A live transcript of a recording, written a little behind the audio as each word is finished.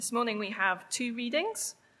This morning we have two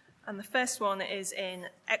readings, and the first one is in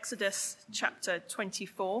Exodus chapter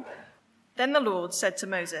 24. Then the Lord said to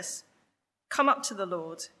Moses, "Come up to the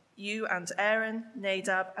Lord, you and Aaron,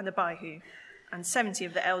 Nadab and Abihu, and 70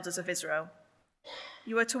 of the elders of Israel.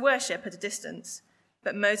 You are to worship at a distance,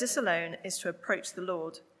 but Moses alone is to approach the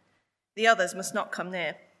Lord. The others must not come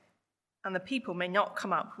near, and the people may not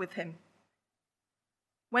come up with him."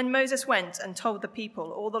 When Moses went and told the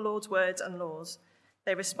people all the Lord's words and laws,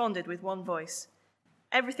 they responded with one voice,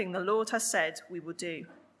 "Everything the Lord has said, we will do."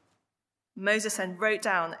 Moses then wrote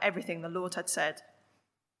down everything the Lord had said.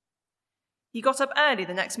 He got up early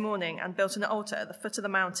the next morning and built an altar at the foot of the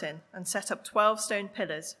mountain and set up 12 stone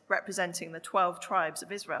pillars representing the 12 tribes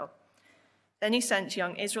of Israel. Then he sent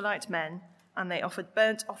young Israelite men, and they offered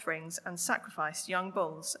burnt offerings and sacrificed young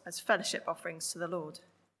bulls as fellowship offerings to the Lord.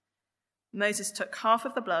 Moses took half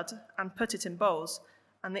of the blood and put it in bowls,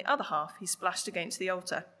 and the other half he splashed against the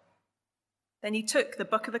altar. Then he took the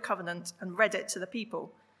book of the covenant and read it to the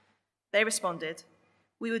people. They responded,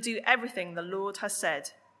 "We will do everything the Lord has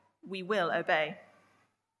said. We will obey."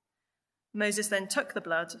 Moses then took the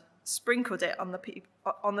blood, sprinkled it on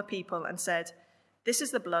the people, and said, "This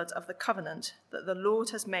is the blood of the covenant that the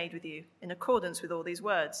Lord has made with you in accordance with all these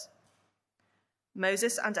words."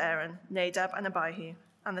 Moses and Aaron, Nadab and Abihu,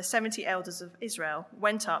 and the 70 elders of Israel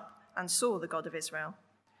went up and saw the God of Israel.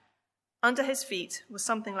 Under his feet was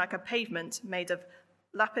something like a pavement made of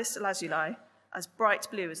lapis lazuli, as bright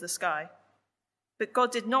blue as the sky. But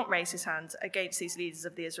God did not raise his hand against these leaders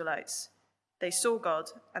of the Israelites. They saw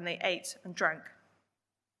God, and they ate and drank.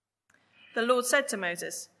 The Lord said to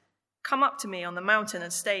Moses, "Come up to me on the mountain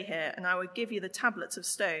and stay here, and I will give you the tablets of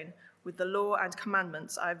stone with the law and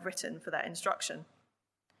commandments I have written for their instruction."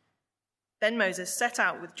 Then Moses set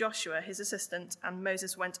out with Joshua his assistant, and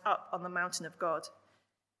Moses went up on the mountain of God.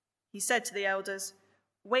 He said to the elders,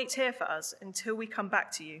 "Wait here for us until we come back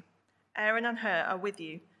to you. Aaron and Hur are with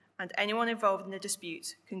you, and anyone involved in a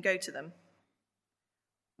dispute can go to them."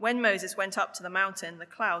 When Moses went up to the mountain, the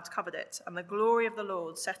cloud covered it, and the glory of the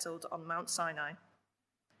Lord settled on Mount Sinai.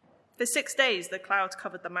 For 6 days the cloud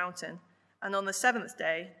covered the mountain, and on the 7th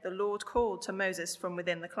day the Lord called to Moses from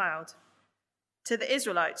within the cloud. To the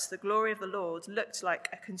Israelites, the glory of the Lord looked like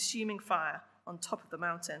a consuming fire on top of the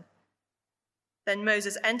mountain. Then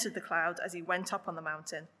Moses entered the cloud as he went up on the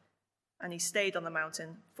mountain, and he stayed on the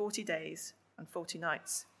mountain 40 days and 40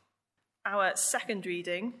 nights. Our second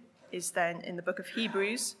reading is then in the book of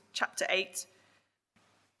Hebrews, chapter 8,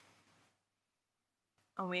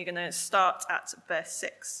 and we're going to start at verse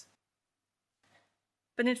 6.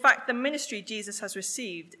 But in fact, the ministry Jesus has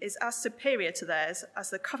received is as superior to theirs as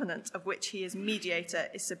the covenant of which he is mediator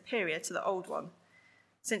is superior to the old one,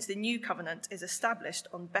 since the new covenant is established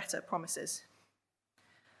on better promises.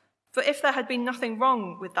 For if there had been nothing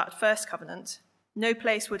wrong with that first covenant, no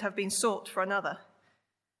place would have been sought for another.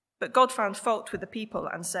 But God found fault with the people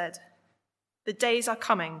and said, "The days are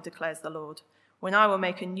coming, declares the Lord, when I will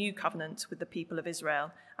make a new covenant with the people of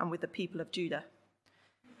Israel and with the people of Judah.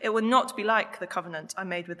 It will not be like the covenant I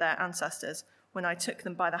made with their ancestors when I took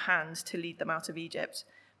them by the hand to lead them out of Egypt,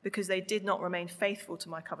 because they did not remain faithful to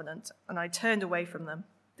my covenant, and I turned away from them,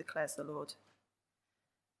 declares the Lord.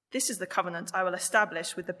 This is the covenant I will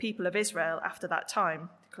establish with the people of Israel after that time,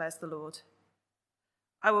 declares the Lord.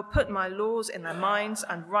 I will put my laws in their minds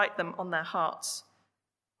and write them on their hearts.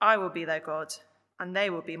 I will be their God, and they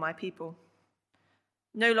will be my people.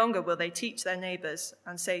 No longer will they teach their neighbors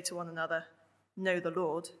and say to one another, 'Know the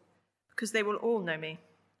Lord,' because they will all know me,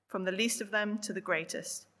 from the least of them to the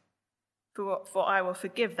greatest. For I will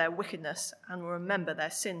forgive their wickedness and will remember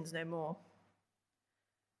their sins no more.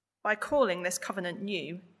 By calling this covenant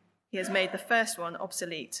new, he has made the first one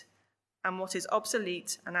obsolete, and what is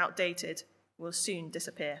obsolete and outdated will soon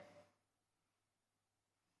disappear."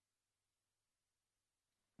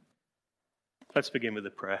 Let's begin with a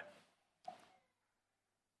prayer.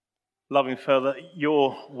 Loving Father,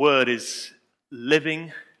 your word is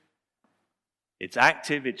living, it's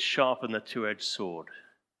active, it's sharper than a two-edged sword.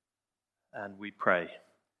 And we pray,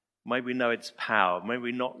 may we know its power, may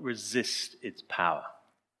we not resist its power.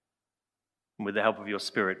 And with the help of your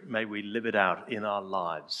Spirit, may we live it out in our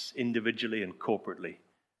lives, individually and corporately,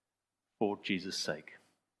 for Jesus' sake.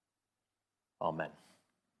 Amen.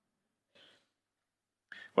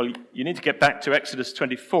 Well, you need to get back to Exodus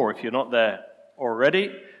 24 if you're not there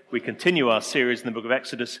already. We continue our series in the book of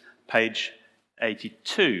Exodus, page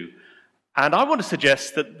 82. And I want to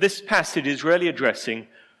suggest that this passage is really addressing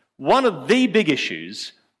one of the big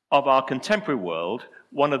issues of our contemporary world,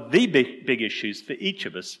 one of the big issues for each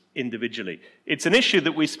of us individually. It's an issue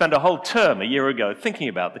that we spent a whole term a year ago thinking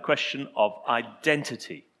about, the question of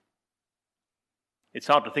identity. It's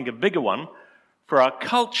hard to think of a bigger one for our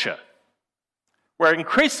culture, where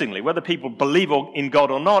increasingly, whether people believe in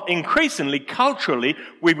God or not, increasingly, culturally,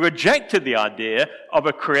 we've rejected the idea of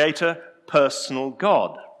a creator, personal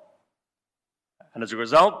God. And as a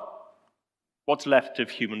result, what's left of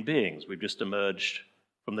human beings? We've just emerged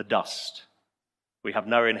from the dust. We have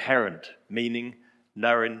no inherent meaning,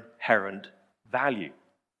 no inherent value.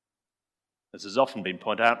 As has often been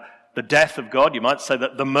pointed out, the death of God, you might say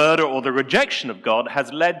that the murder or the rejection of God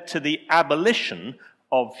has led to the abolition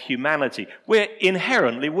of humanity. We're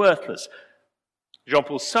inherently worthless.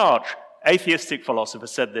 Jean-Paul Sartre, atheistic philosopher,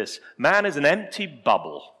 said this: man is an empty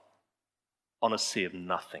bubble on a sea of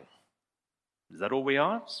nothing. Is that all we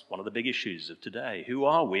are? It's one of the big issues of today. Who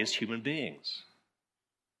are we as human beings?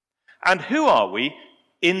 And who are we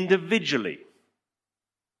individually?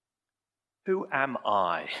 Who am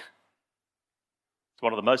I? It's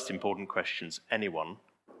one of the most important questions anyone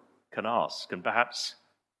can ask. And perhaps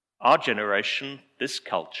our generation, this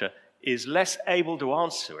culture, is less able to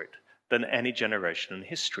answer it than any generation in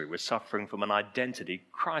history. We're suffering from an identity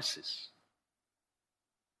crisis.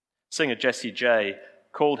 Singer Jessie J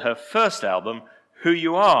called her first album Who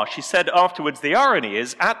You Are. She said afterwards, the irony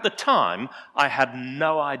is, at the time, I had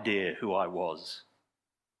no idea who I was.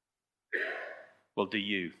 Well, do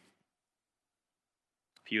you?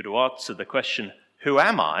 If you were to answer the question, who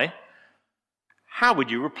am I? How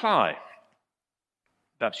would you reply?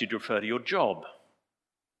 Perhaps you'd refer to your job.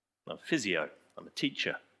 I'm a physio, I'm a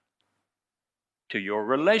teacher. To your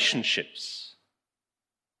relationships.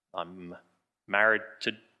 I'm married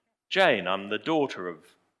to Jane, I'm the daughter of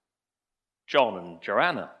John and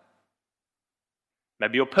Joanna.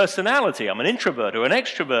 Maybe your personality, I'm an introvert or an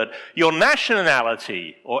extrovert. Your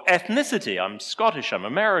nationality or ethnicity, I'm Scottish, I'm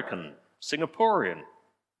American, Singaporean.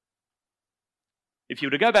 If you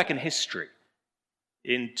were to go back in history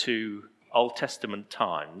into Old Testament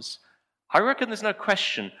times, I reckon there's no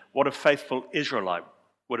question what a faithful Israelite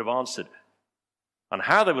would have answered. And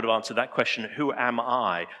how they would have answered that question, who am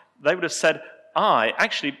I? They would have said, I,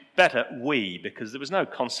 actually better we, because there was no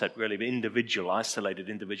concept really of individual, isolated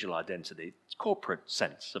individual identity. It's corporate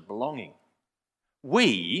sense of belonging.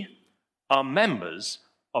 We are members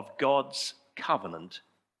of God's covenant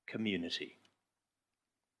community.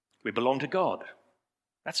 We belong to God.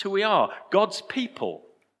 That's who we are, God's people.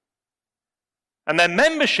 And their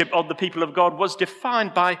membership of the people of God was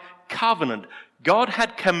defined by covenant. God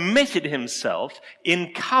had committed himself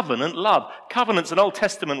in covenant love. Covenant's an Old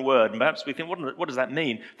Testament word, and perhaps we think, what does that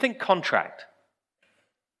mean? Think contract.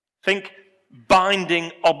 Think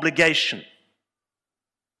binding obligation.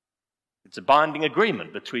 It's a binding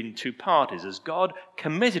agreement between two parties as God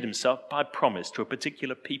committed himself by promise to a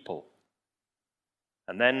particular people.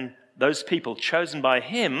 And then those people chosen by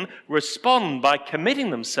him respond by committing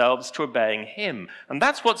themselves to obeying him. And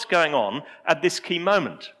that's what's going on at this key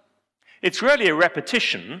moment. It's really a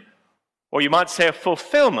repetition, or you might say a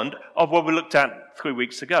fulfillment, of what we looked at 3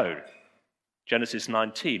 weeks ago. Genesis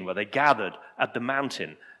 19, where they gathered at the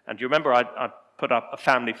mountain. And you remember I put up a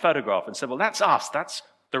family photograph and said, well, that's us, that's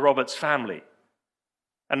the Roberts family.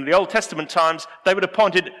 And in the Old Testament times, they would have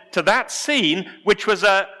pointed to that scene, which was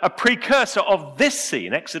a precursor of this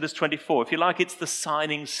scene, Exodus 24. If you like, it's the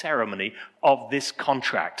signing ceremony of this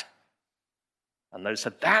contract. And they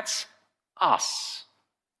said, that's us.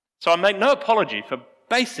 So I make no apology for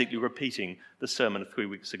basically repeating the sermon of 3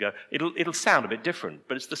 weeks ago. It'll sound a bit different,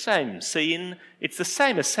 but it's the same scene. It's the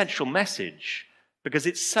same essential message, because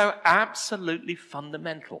it's so absolutely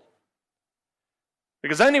fundamental.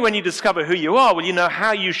 Because only when you discover who you are will you know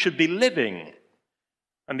how you should be living.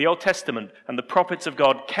 And the Old Testament and the prophets of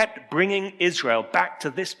God kept bringing Israel back to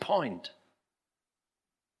this point.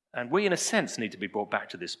 And we, in a sense, need to be brought back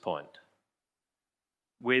to this point.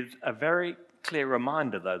 With a very clear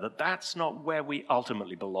reminder, though, that that's not where we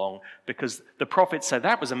ultimately belong, because the prophets say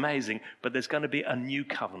that was amazing, but there's going to be a new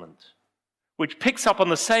covenant, which picks up on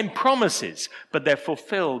the same promises, but they're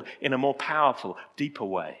fulfilled in a more powerful, deeper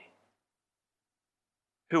way.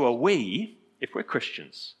 Who are we if we're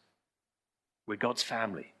Christians? We're God's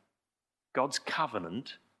family, God's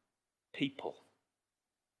covenant people.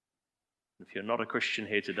 If you're not a Christian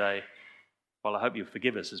here today, well, I hope you'll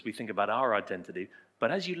forgive us as we think about our identity.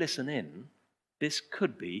 But as you listen in, this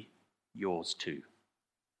could be yours too.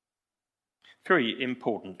 3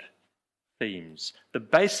 important themes. The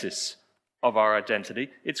basis of our identity,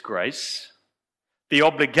 it's grace. The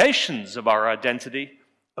obligations of our identity,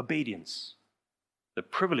 obedience. The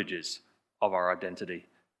privileges of our identity,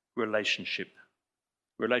 relationship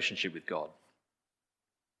with God.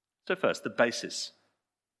 So first, the basis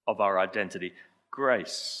of our identity.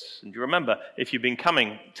 grace. And you remember, if you've been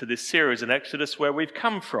coming to this series in Exodus, where we've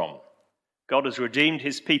come from. God has redeemed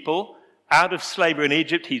his people out of slavery in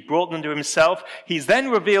Egypt. He's brought them to himself. He's then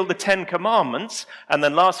revealed the 10 Commandments. And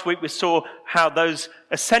then last week we saw how those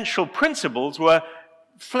essential principles were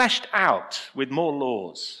fleshed out with more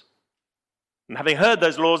laws. And having heard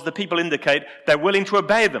those laws, the people indicate they're willing to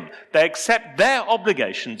obey them. They accept their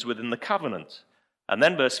obligations within the covenant. And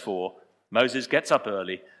then verse 4, Moses gets up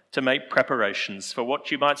early to make preparations for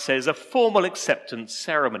what you might say is a formal acceptance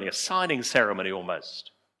ceremony, a signing ceremony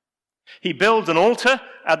almost. He builds an altar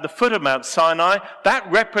at the foot of Mount Sinai. That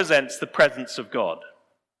represents the presence of God.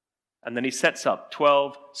 And then he sets up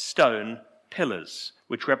 12 stone pillars,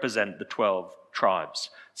 which represent the 12 tribes.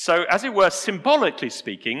 So, as it were, symbolically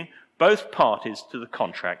speaking, both parties to the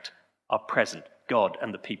contract are present, God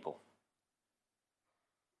and the people.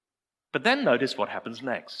 But then notice what happens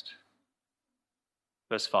next.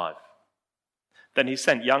 Verse 5. Then he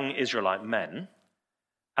sent young Israelite men,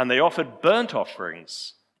 and they offered burnt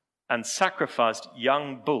offerings and sacrificed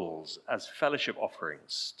young bulls as fellowship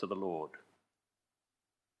offerings to the Lord.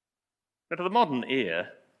 Now, to the modern ear,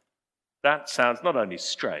 that sounds not only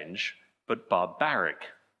strange, but barbaric.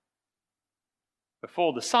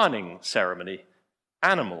 Before the signing ceremony,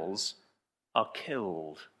 animals are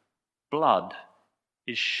killed. Blood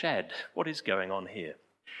is shed. What is going on here?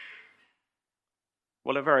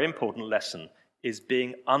 Well, a very important lesson is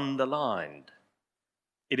being underlined.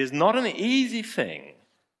 It is not an easy thing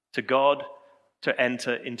to God to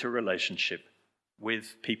enter into relationship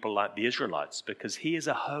with people like the Israelites, because he is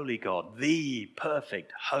a holy God, the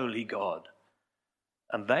perfect holy God.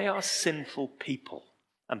 And they are sinful people,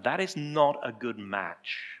 and that is not a good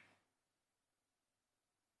match.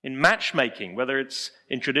 In matchmaking, whether it's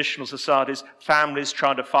in traditional societies, families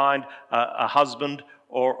trying to find a husband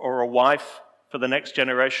or a wife for the next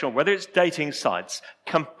generation, or whether it's dating sites,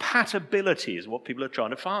 compatibility is what people are trying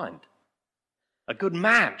to find. A good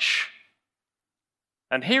match.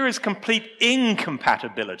 And here is complete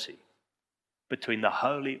incompatibility between the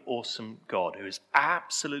holy, awesome God, who is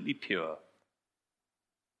absolutely pure,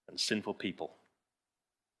 and sinful people,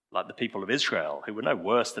 like the people of Israel, who were no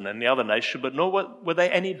worse than any other nation, but nor were they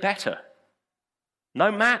any better.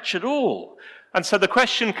 No match at all. And so the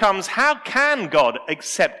question comes, how can God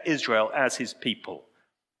accept Israel as his people?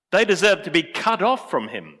 They deserve to be cut off from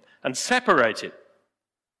him and separated.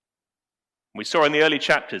 We saw in the early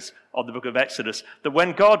chapters of the book of Exodus that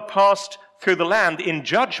when God passed through the land in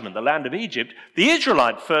judgment, the land of Egypt, the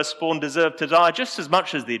Israelite firstborn deserved to die just as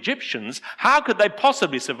much as the Egyptians. How could they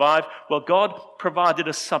possibly survive? Well, God provided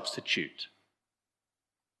a substitute.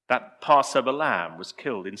 That Passover lamb was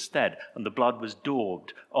killed instead, and the blood was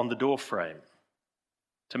daubed on the doorframe.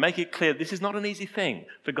 To make it clear, this is not an easy thing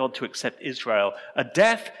for God to accept Israel. A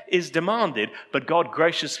death is demanded, but God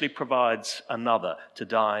graciously provides another to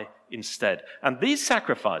die instead. And these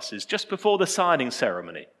sacrifices, just before the signing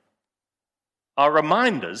ceremony, are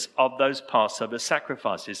reminders of those Passover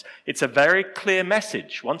sacrifices. It's a very clear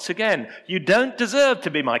message. Once again, you don't deserve to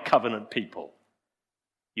be my covenant people.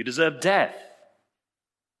 You deserve death.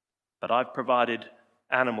 But I've provided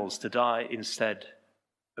animals to die instead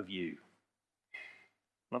of you.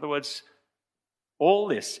 In other words, all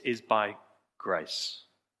this is by grace,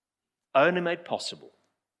 only made possible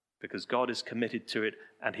because God is committed to it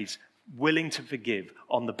and he's willing to forgive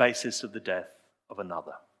on the basis of the death of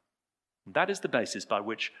another. And that is the basis by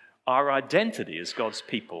which our identity as God's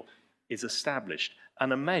people is established.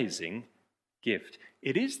 An amazing gift.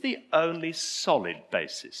 It is the only solid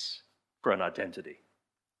basis for an identity.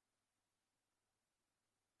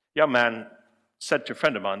 A young man said to a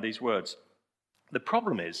friend of mine these words, "The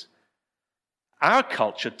problem is, our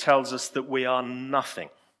culture tells us that we are nothing,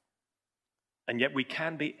 and yet we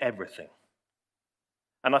can be everything.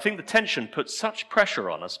 And I think the tension puts such pressure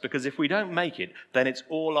on us because if we don't make it, then it's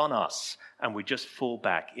all on us, and we just fall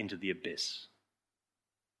back into the abyss."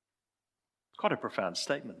 Quite a profound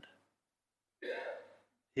statement.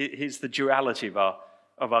 Here's the duality of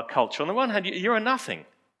our culture. On the one hand, you're a nothing.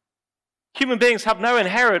 Human beings have no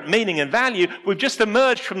inherent meaning and value. We've just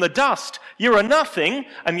emerged from the dust. You're a nothing,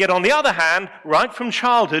 and yet on the other hand, right from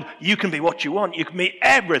childhood, you can be what you want. You can be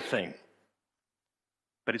everything.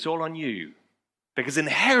 But it's all on you. Because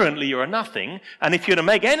inherently you're a nothing, and if you're to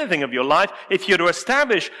make anything of your life, if you're to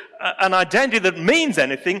establish an identity that means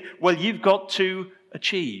anything, well, you've got to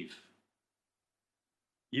achieve.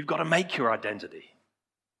 You've got to make your identity.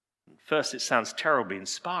 First, it sounds terribly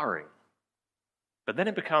inspiring. But then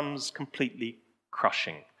it becomes completely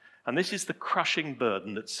crushing. And this is the crushing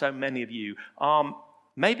burden that so many of you are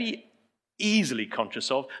maybe easily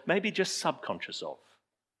conscious of, maybe just subconscious of.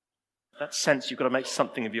 that sense you've got to make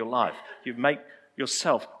something of your life. You make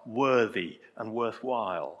yourself worthy and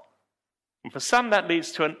worthwhile. And for some, that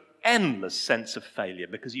leads to an endless sense of failure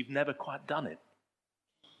because you've never quite done it.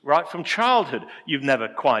 Right from childhood, you've never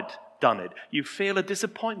quite done it. You feel a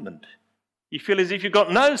disappointment. You feel as if you've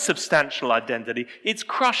got no substantial identity. It's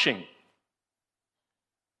crushing.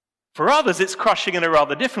 For others, it's crushing in a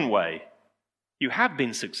rather different way. You have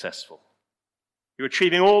been successful. You're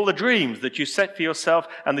achieving all the dreams that you set for yourself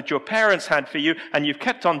and that your parents had for you, and you've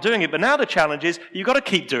kept on doing it. But now the challenge is you've got to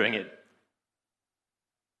keep doing it.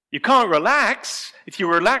 You can't relax. If you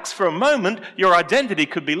relax for a moment, your identity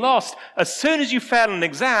could be lost. As soon as you fail an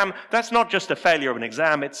exam, that's not just a failure of an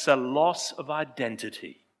exam, it's a loss of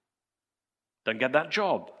identity. Don't get that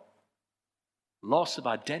job. Loss of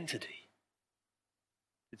identity.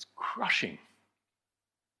 It's crushing.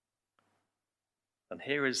 And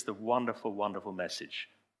here is the wonderful, wonderful message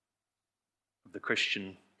of the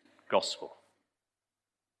Christian gospel.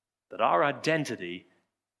 That our identity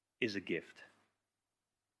is a gift.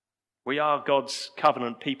 We are God's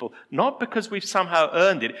covenant people, not because we've somehow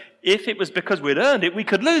earned it. If it was because we'd earned it, we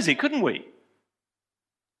could lose it, couldn't we?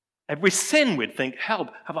 Every sin, we'd think, help,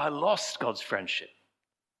 have I lost God's friendship?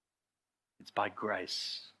 It's by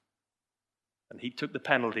grace. And he took the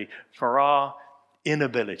penalty for our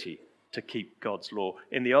inability to keep God's law.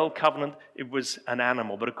 In the old covenant, it was an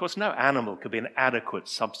animal, but of course no animal could be an adequate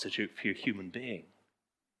substitute for a human being.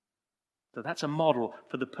 So that's a model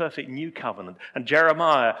for the perfect new covenant. And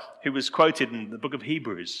Jeremiah, who was quoted in the book of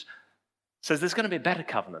Hebrews, says there's going to be a better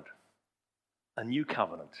covenant, a new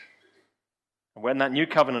covenant. And when that new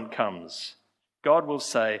covenant comes, God will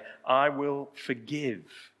say, I will forgive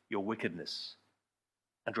your wickedness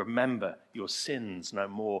and remember your sins no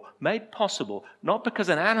more. Made possible not because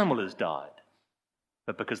an animal has died,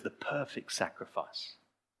 but because the perfect sacrifice,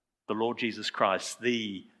 the Lord Jesus Christ,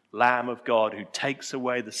 the Lamb of God who takes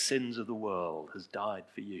away the sins of the world, has died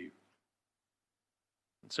for you.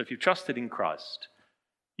 And so if you've trusted in Christ,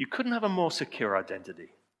 you couldn't have a more secure identity.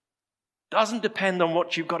 Doesn't depend on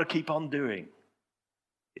what you've got to keep on doing.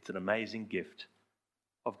 It's an amazing gift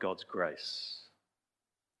of God's grace.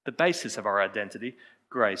 The basis of our identity,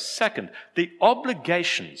 grace. Second, the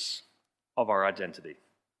obligations of our identity.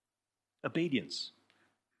 Obedience.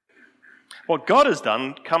 What God has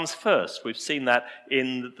done comes first. We've seen that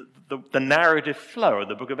in the narrative flow of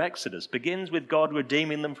the book of Exodus. Begins with God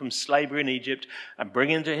redeeming them from slavery in Egypt and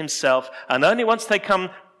bringing them to himself. And only once they come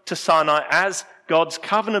to Sinai as God's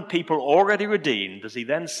covenant people already redeemed does he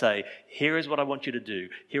then say, here is what I want you to do.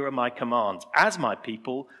 Here are my commands. As my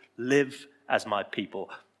people, live as my people.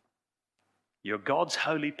 You're God's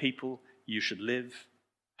holy people. You should live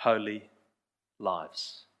holy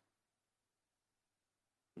lives.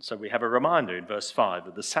 And so we have a reminder in verse 5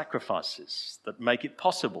 of the sacrifices that make it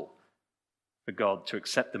possible for God to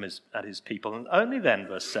accept them as his people. And only then,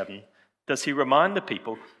 verse 7, does he remind the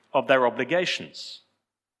people of their obligations.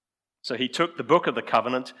 So he took the book of the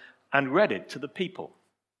covenant and read it to the people.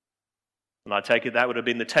 And I take it that would have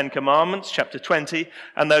been the 10 Commandments, chapter 20,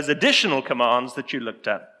 and those additional commands that you looked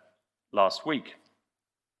at last week.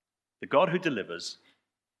 The God who delivers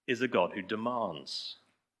is a God who demands.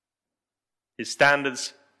 His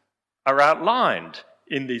standards are outlined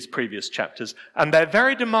in these previous chapters, and they're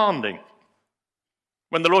very demanding.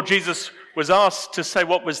 When the Lord Jesus was asked to say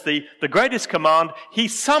what was the greatest command, he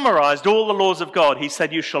summarized all the laws of God. He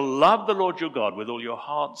said, you shall love the Lord your God with all your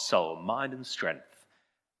heart, soul, mind, and strength,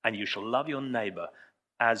 and you shall love your neighbor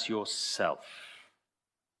as yourself.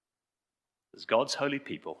 As God's holy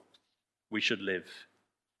people, we should live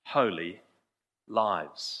holy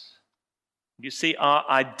lives. You see, our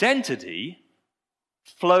identity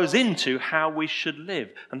flows into how we should live,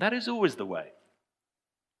 and that is always the way.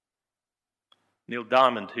 Neil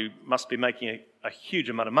Diamond, who must be making a huge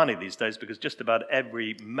amount of money these days because just about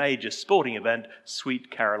every major sporting event,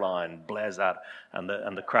 Sweet Caroline blares out and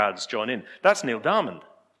the crowds join in. That's Neil Diamond.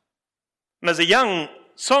 And as a young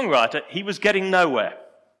songwriter, he was getting nowhere.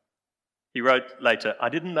 He wrote later, I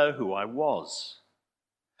didn't know who I was.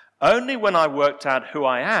 Only when I worked out who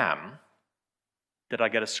I am did I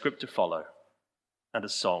get a script to follow and a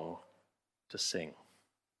song to sing.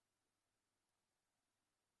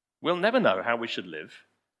 We'll never know how we should live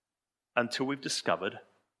until we've discovered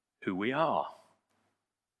who we are.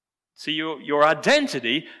 See, your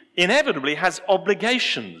identity inevitably has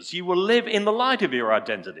obligations. You will live in the light of your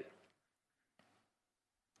identity.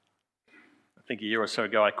 I think a year or so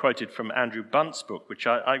ago I quoted from Andrew Bunt's book, which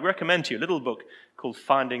I recommend to you, a little book called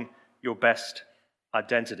Finding Your Best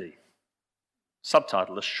Identity.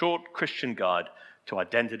 Subtitle, A Short Christian Guide to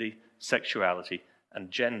Identity, Sexuality,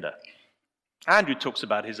 and Gender. Andrew talks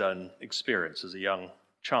about his own experience as a young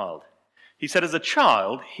child. He said as a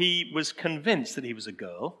child, he was convinced that he was a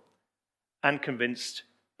girl and convinced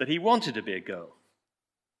that he wanted to be a girl.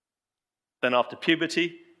 Then after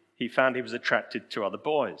puberty, he found he was attracted to other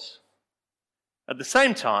boys. At the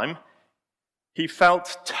same time, he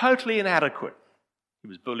felt totally inadequate. He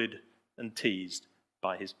was bullied and teased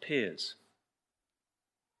by his peers.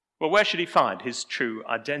 Well, where should he find his true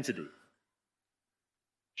identity?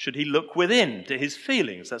 Should he look within to his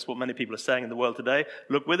feelings? That's what many people are saying in the world today.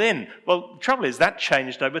 Look within. Well, the trouble is that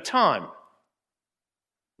changed over time.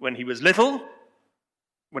 When he was little,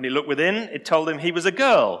 when he looked within, it told him he was a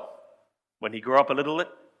girl. When he grew up a little,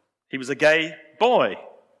 he was a gay boy,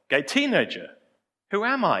 gay teenager. Who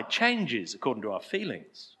am I? Changes according to our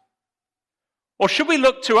feelings. Or should we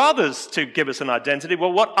look to others to give us an identity?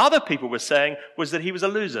 Well, what other people were saying was that he was a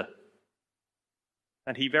loser.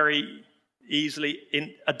 And he very easily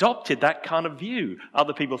adopted that kind of view.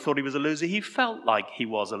 Other people thought he was a loser. He felt like he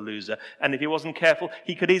was a loser. And if he wasn't careful,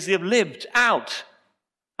 he could easily have lived out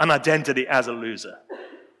an identity as a loser.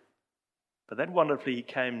 But then wonderfully, he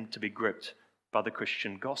came to be gripped by the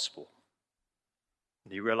Christian gospel.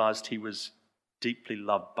 And he realized he was deeply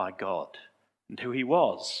loved by God. And who he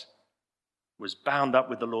was bound up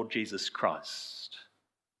with the Lord Jesus Christ.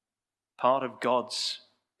 Part of God's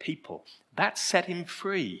people. That set him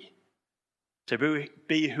free to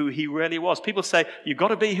be who he really was. People say, you've got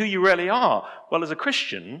to be who you really are. Well, as a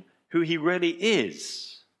Christian, who he really is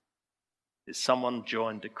someone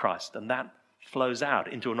joined to Christ. And that flows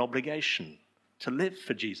out into an obligation to live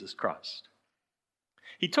for Jesus Christ.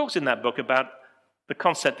 He talks in that book about the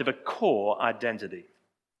concept of a core identity.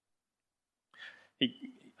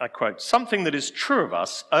 I quote, something that is true of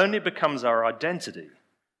us only becomes our identity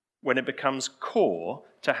when it becomes core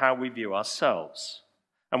to how we view ourselves,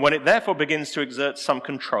 and when it therefore begins to exert some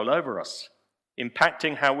control over us,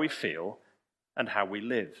 impacting how we feel and how we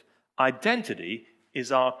live. Identity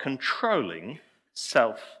is our controlling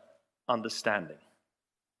self-understanding.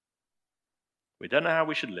 We don't know how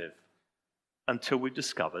we should live until we've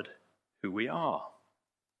discovered who we are.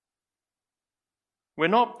 We're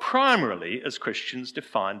not primarily, as Christians,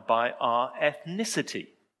 defined by our ethnicity.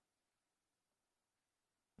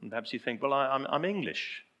 And perhaps you think, well, I'm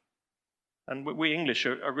English. And we English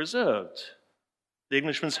are reserved. The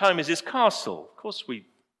Englishman's home is his castle. Of course, we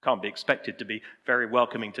can't be expected to be very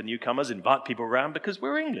welcoming to newcomers, invite people around because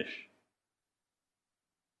we're English.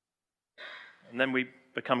 And then we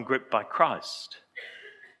become gripped by Christ.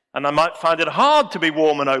 And I might find it hard to be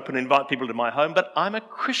warm and open and invite people to my home, but I'm a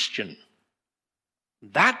Christian.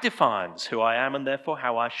 That defines who I am and therefore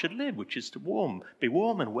how I should live, which is to be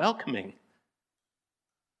warm and welcoming.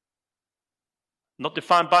 Not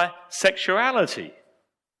defined by sexuality.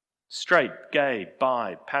 Straight, gay,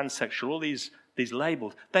 bi, pansexual, all these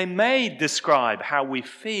labels. They may describe how we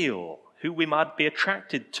feel, who we might be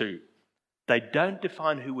attracted to. They don't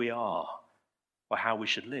define who we are or how we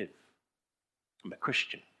should live. I'm a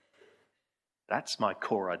Christian. That's my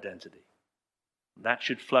core identity. That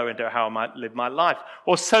should flow into how I might live my life.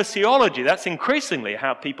 Or sociology, that's increasingly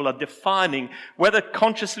how people are defining, whether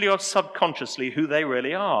consciously or subconsciously, who they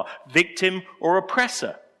really are, victim or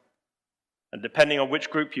oppressor. And depending on which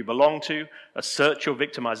group you belong to, assert your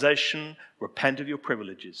victimization, repent of your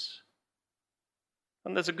privileges.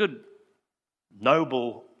 And there's a good,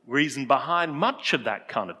 noble reason behind much of that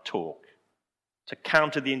kind of talk. To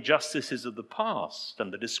counter the injustices of the past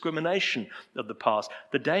and the discrimination of the past.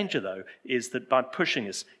 The danger, though, is that by pushing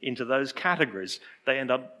us into those categories, they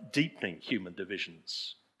end up deepening human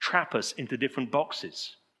divisions, trap us into different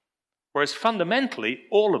boxes. Whereas fundamentally,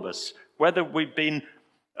 all of us, whether we've been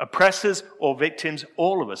oppressors or victims,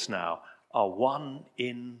 all of us now are one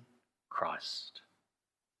in Christ.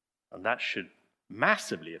 And that should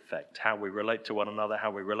massively affect how we relate to one another,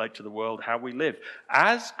 how we relate to the world, how we live.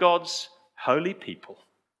 As God's holy people,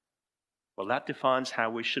 well, that defines how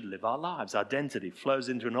we should live our lives. Identity flows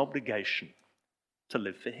into an obligation to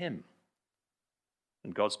live for Him.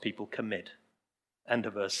 And God's people commit. End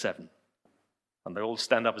of verse 7. And they all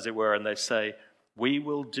stand up, as it were, and they say, we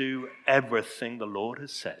will do everything the Lord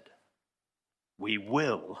has said. We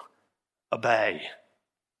will obey.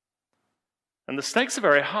 And the stakes are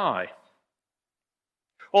very high.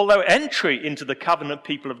 Although entry into the covenant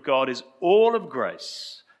people of God is all of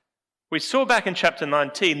grace, we saw back in chapter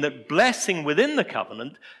 19 that blessing within the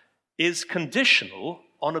covenant is conditional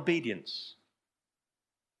on obedience.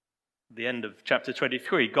 At the end of chapter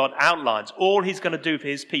 23, God outlines all He's going to do for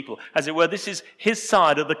His people. As it were, this is His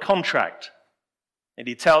side of the contract. And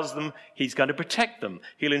He tells them He's going to protect them.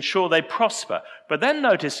 He'll ensure they prosper. But then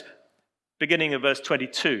notice, beginning of verse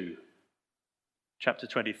 22, chapter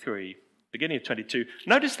 23, beginning of 22.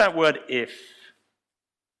 Notice that word if.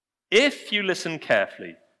 If you listen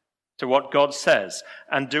carefully to what God says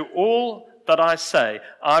and do all that I say,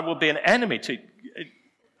 I will be an enemy to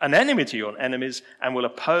your enemies and will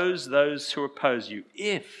oppose those who oppose you.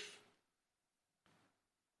 If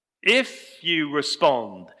you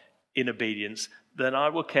respond in obedience, then I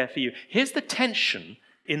will care for you. Here's the tension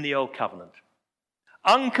in the Old Covenant.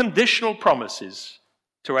 Unconditional promises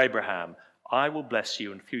to Abraham. I will bless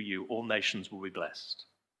you, and through you all nations will be blessed.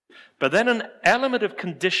 But then an element of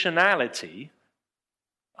conditionality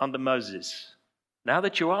under Moses. Now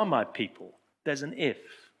that you are my people, there's an if.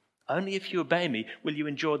 Only if you obey me will you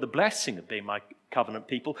enjoy the blessing of being my covenant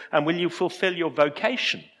people, and will you fulfill your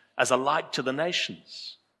vocation as a light to the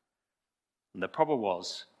nations. And the problem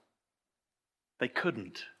was, they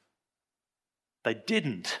couldn't. They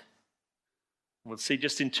didn't. We'll see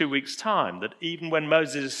just in 2 weeks' time that even when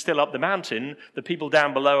Moses is still up the mountain, the people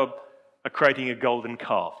down below are creating a golden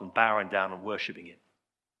calf and bowing down and worshipping it.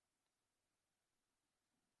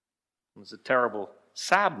 There's a terrible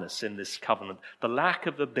sadness in this covenant, the lack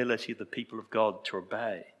of ability of the people of God to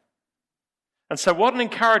obey. And so what an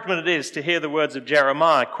encouragement it is to hear the words of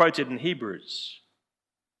Jeremiah quoted in Hebrews.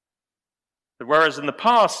 That whereas in the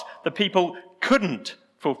past the people couldn't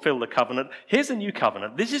fulfill the covenant, here's a new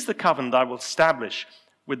covenant. This is the covenant I will establish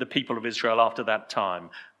with the people of Israel after that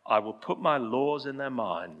time. I will put my laws in their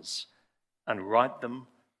minds and write them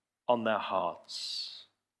on their hearts.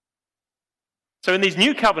 So in these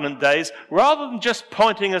new covenant days, rather than just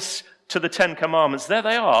pointing us to the Ten Commandments, there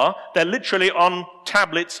they are. They're literally on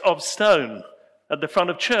tablets of stone at the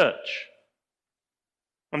front of church.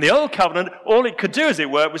 And the old covenant, all it could do, as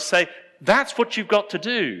it were, was say, that's what you've got to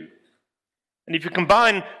do. And if you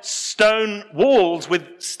combine stone walls with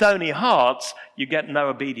stony hearts, you get no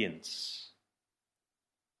obedience.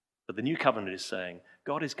 But the new covenant is saying,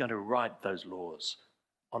 God is going to write those laws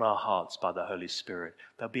on our hearts by the Holy Spirit.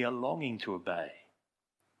 There'll be a longing to obey.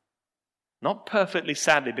 Not perfectly,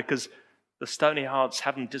 sadly, because the stony hearts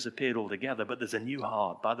haven't disappeared altogether, but there's a new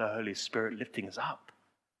heart by the Holy Spirit lifting us up.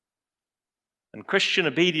 And Christian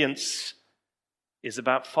obedience is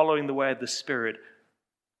about following the way of the Spirit,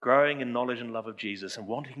 growing in knowledge and love of Jesus and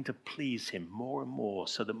wanting to please him more and more,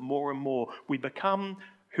 so that more and more we become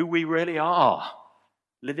who we really are,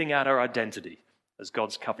 living out our identity as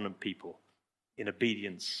God's covenant people in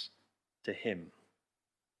obedience to him.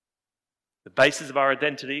 The basis of our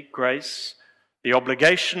identity, grace, the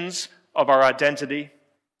obligations of our identity,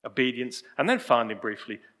 obedience, and then finally,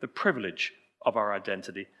 briefly, the privilege of our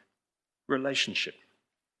identity, relationship.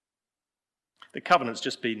 The covenant's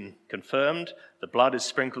just been confirmed. The blood is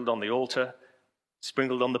sprinkled on the altar,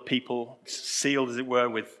 sprinkled on the people, sealed, as it were,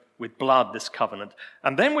 with blood, this covenant.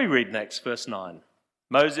 And then we read next, verse 9.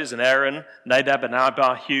 Moses and Aaron, Nadab and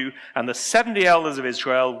Abihu, and the 70 elders of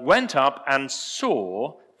Israel went up and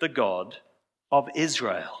saw the God of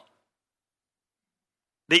Israel.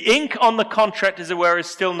 The ink on the contract, as it were, is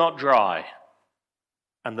still not dry.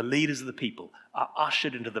 And the leaders of the people are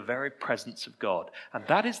ushered into the very presence of God. And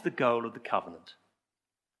that is the goal of the covenant.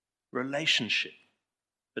 Relationship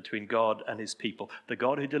between God and his people. The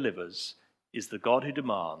God who delivers is the God who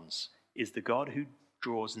demands, is the God who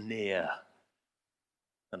draws near.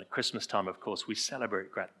 And at Christmas time, of course, we celebrate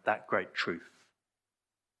that great truth.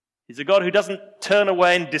 He's a God who doesn't turn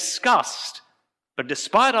away in disgust, but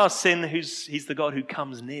despite our sin, he's the God who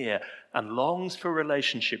comes near and longs for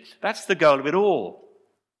relationship. That's the goal of it all.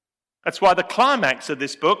 That's why the climax of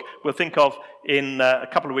this book, we'll think of in a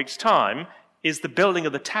couple of weeks' time, is the building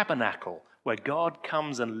of the tabernacle, where God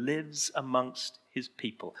comes and lives amongst his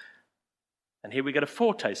people. And here we get a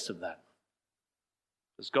foretaste of that.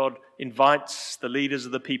 As God invites the leaders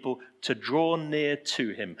of the people to draw near to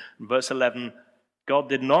him. In verse 11, God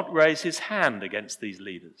did not raise his hand against these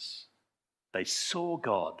leaders. They saw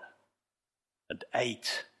God and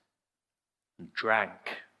ate and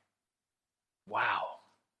drank. Wow.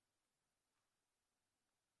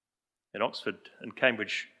 In Oxford and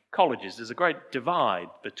Cambridge colleges, there's a great divide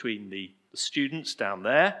between the students down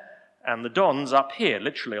there and the dons up here,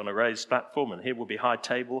 literally on a raised platform, and here will be high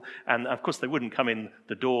table. And of course, they wouldn't come in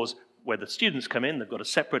the doors where the students come in. They've got a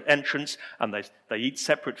separate entrance, and they eat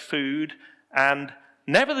separate food. And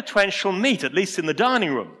never the twain shall meet, at least in the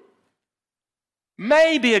dining room.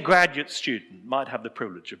 Maybe a graduate student might have the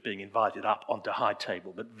privilege of being invited up onto high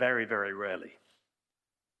table, but very, very rarely.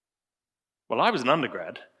 Well, I was an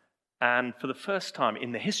undergrad, and for the first time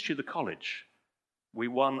in the history of the college, we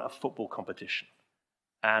won a football competition.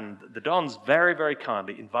 And the dons very, very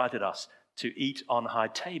kindly invited us to eat on high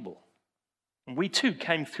table. And we too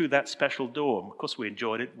came through that special door. Of course, we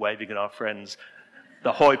enjoyed it, waving at our friends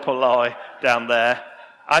the hoi polloi down there.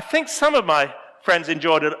 I think some of my friends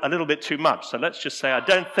enjoyed it a little bit too much. So let's just say I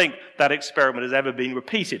don't think that experiment has ever been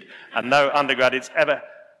repeated. And no undergraduate's ever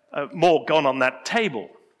more gone on that table.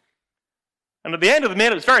 And at the end of the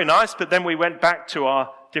meal, it was very nice, but then we went back to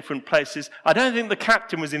our different places. I don't think the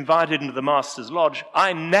captain was invited into the Master's Lodge.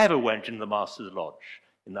 I never went into the Master's Lodge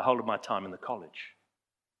in the whole of my time in the college.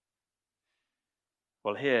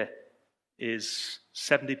 Well, here is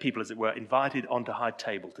 70 people, as it were, invited onto high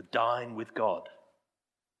table to dine with God.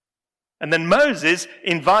 And then Moses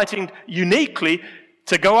inviting uniquely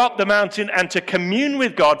to go up the mountain and to commune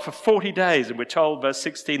with God for 40 days. And we're told, verse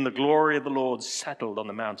 16, the glory of the Lord settled on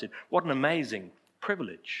the mountain. What an amazing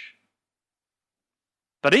privilege.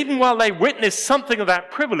 But even while they witnessed something of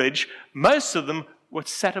that privilege, most of them were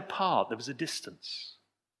set apart. There was a distance.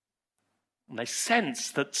 And they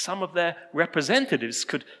sensed that some of their representatives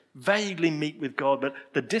could vaguely meet with God, but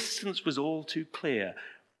the distance was all too clear.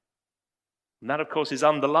 And that, of course, is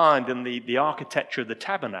underlined in the architecture of the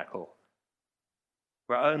tabernacle,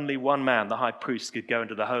 where only one man, the high priest, could go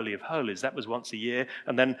into the Holy of Holies. That was once a year.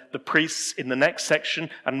 And then the priests in the next section,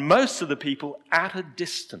 and most of the people at a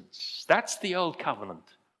distance. That's the old covenant.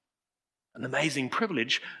 An amazing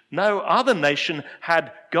privilege. No other nation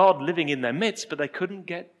had God living in their midst, but they couldn't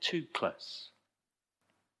get too close.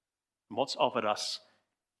 And what's offered us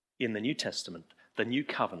in the New Testament, the new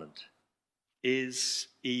covenant, is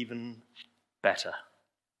even better.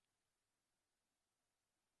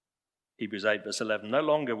 Hebrews 8 verse 11, no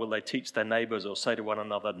longer will they teach their neighbors or say to one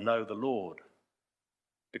another, know the Lord,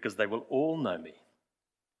 because they will all know me,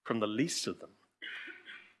 from the least of them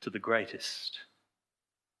to the greatest.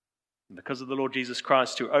 And because of the Lord Jesus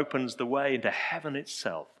Christ, who opens the way into heaven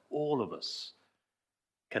itself, all of us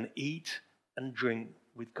can eat and drink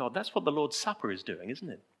with God. That's what the Lord's Supper is doing, isn't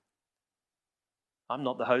it? I'm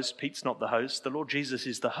not the host, Pete's not the host, the Lord Jesus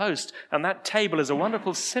is the host, and that table is a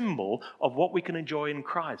wonderful symbol of what we can enjoy in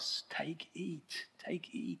Christ. Take, eat,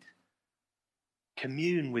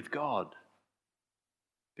 commune with God.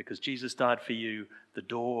 Because Jesus died for you, the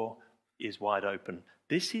door is wide open.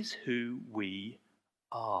 This is who we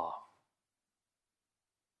are.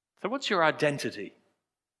 So what's your identity?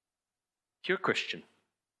 If you're a Christian,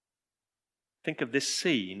 think of this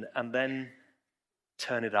scene and then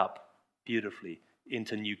turn it up beautifully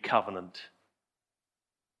into new covenant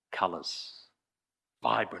colours,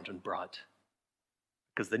 vibrant and bright.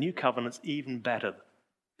 Because the new covenant's even better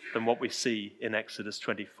than what we see in Exodus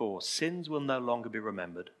 24. Sins will no longer be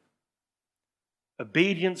remembered.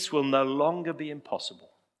 Obedience will no longer be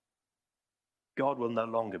impossible. God will no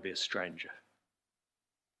longer be a stranger.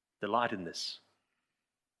 Delight in this.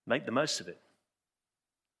 Make the most of it.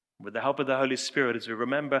 With the help of the Holy Spirit, as we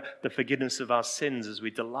remember the forgiveness of our sins, as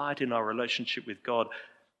we delight in our relationship with God,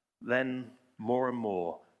 then more and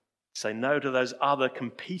more say no to those other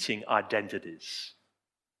competing identities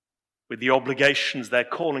with the obligations they're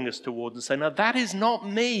calling us towards, and say, no, that is not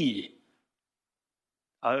me.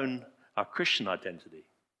 Own our Christian identity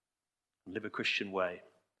and live a Christian way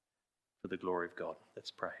for the glory of God.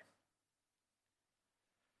 Let's pray.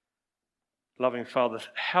 Loving Father,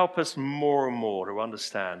 help us more and more to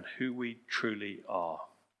understand who we truly are,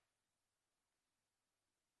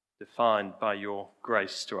 defined by your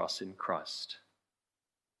grace to us in Christ.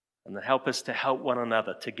 And then help us to help one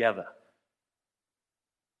another together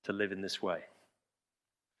to live in this way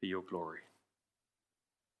for your glory.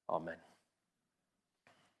 Amen.